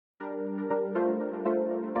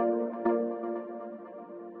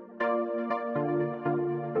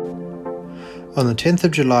On the 10th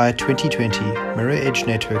of July 2020, Mirror Edge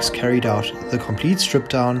Networks carried out the complete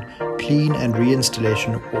strip-down, clean and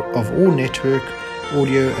reinstallation of all network,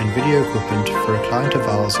 audio and video equipment for a client of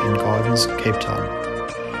ours in Gardens, Cape Town.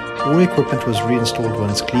 All equipment was reinstalled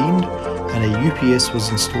once cleaned, and a UPS was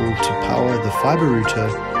installed to power the fiber router,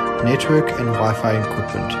 network and Wi-Fi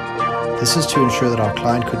equipment. This is to ensure that our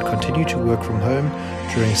client could continue to work from home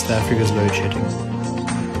during South Africa's load shedding.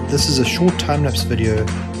 This is a short time-lapse video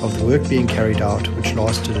of the work being carried out, which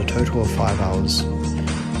lasted a total of 5 hours.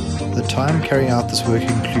 The time carrying out this work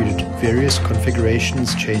included various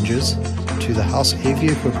configurations changes to the house AV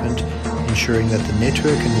equipment, ensuring that the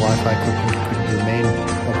network and Wi-Fi equipment could remain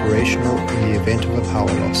operational in the event of a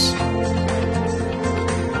power loss.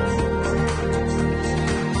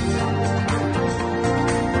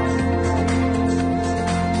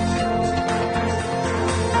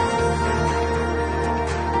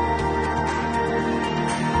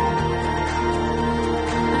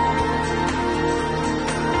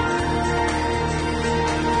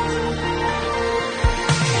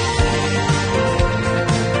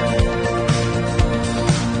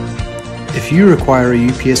 If you require a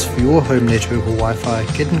UPS for your home network or Wi-Fi,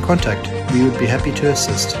 get in contact. We would be happy to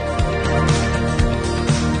assist.